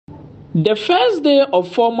The first day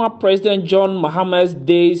of former President John Mahama's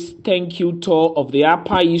day's thank you tour of the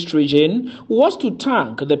Upper East region was to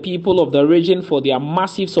thank the people of the region for their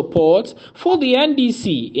massive support for the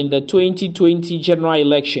NDC in the 2020 general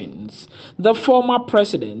elections. The former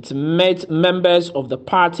president met members of the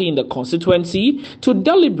party in the constituency to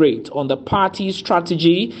deliberate on the party's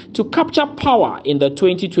strategy to capture power in the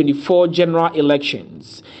 2024 general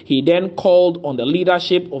elections. He then called on the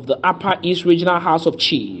leadership of the Upper East Regional House of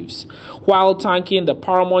Chiefs. While thanking the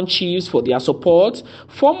paramount chiefs for their support,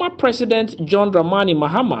 former President John Dramani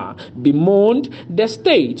Mahama bemoaned the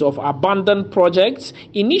state of abandoned projects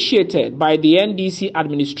initiated by the NDC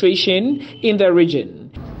administration in the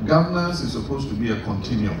region. Governance is supposed to be a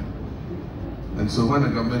continuum. And so when the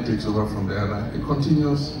government takes over from the other, it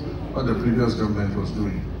continues what the previous government was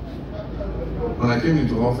doing. When I came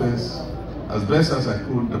into office, as best as I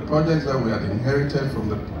could, the projects that we had inherited from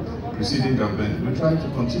the preceding government, we tried to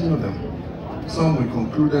continue them. Some we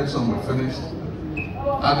concluded, some we finished.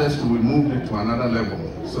 Others we moved it to another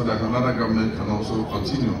level so that another government can also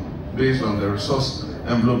continue based on the resource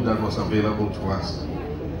envelope that was available to us.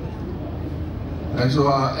 And so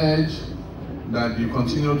I urge that you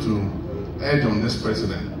continue to urge on this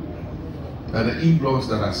president that the E-blocks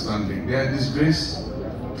that are standing, they are a disgrace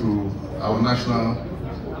to our national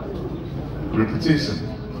reputation.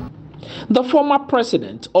 The former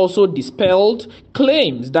president also dispelled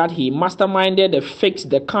claims that he masterminded a Fix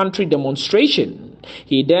the Country demonstration.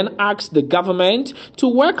 He then asked the government to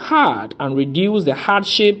work hard and reduce the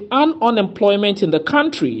hardship and unemployment in the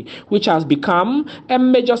country, which has become a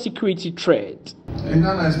major security threat. In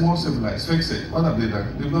Ghana, it's more civilized. Fix it. What have they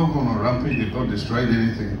done? They've not gone on rampage, they've not destroyed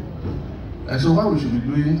anything. And so what we should be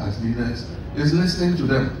doing as leaders is listening to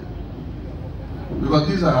them. Because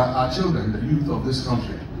these are our children, the youth of this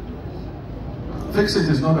country. Fix it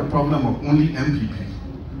is not a problem of only MPP.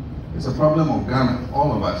 It's a problem of Ghana,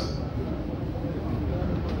 all of us.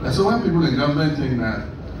 And so when people in government think that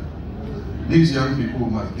these young people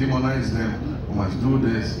must demonize them, or must do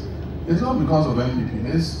this, it's not because of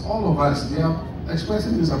MPP, it's all of us. They are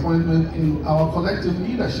expressing disappointment in our collective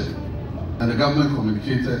leadership. And the government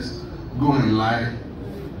communicators go and lie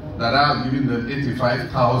that I have given them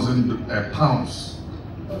 85,000 pounds.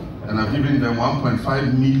 And I've given them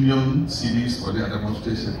 1.5 million CDs for their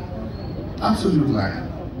demonstration. Absolute lie.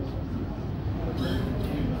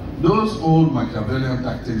 Those old Machiavellian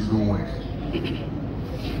tactics don't work.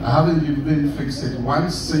 I haven't even fixed it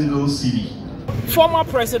one single CD. Former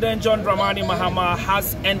President John Dramani Mahama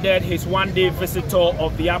has ended his one-day visit tour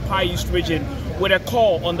of the Upper East region with a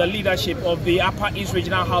call on the leadership of the Upper East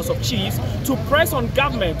Regional House of Chiefs to press on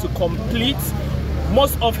government to complete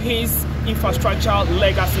most of his infrastructure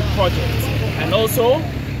legacy projects, and also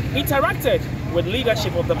interacted with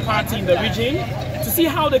leadership of the party in the region to see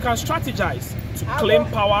how they can strategize to claim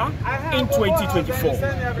power in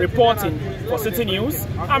 2024. Reporting for Citi News,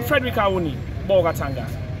 I'm Frederick Awuni, Bogatanga.